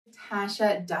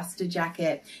Tasha Duster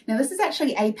jacket. Now this is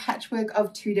actually a patchwork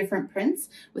of 2 different prints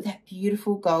with that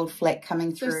beautiful gold fleck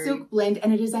coming through. So silk blend,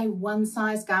 and it is a one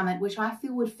size garment, which I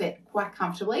feel would fit quite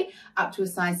comfortably up to a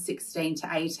size 16 to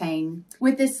 18.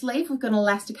 With this sleeve, we've got an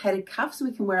elasticated cuff so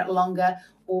we can wear it longer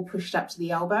or pushed up to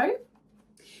the elbow.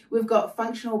 We've got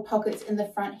functional pockets in the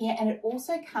front here, and it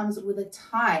also comes with a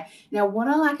tie. Now, what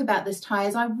I like about this tie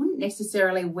is I wouldn't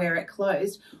necessarily wear it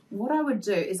closed. What I would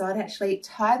do is I'd actually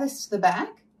tie this to the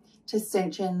back to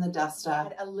cinch in the duster.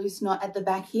 A loose knot at the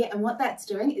back here, and what that's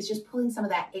doing is just pulling some of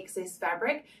that excess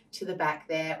fabric to the back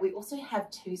there. We also have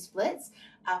 2 splits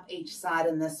up each side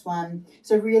in this one.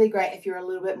 So really great if you're a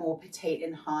little bit more petite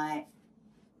in height.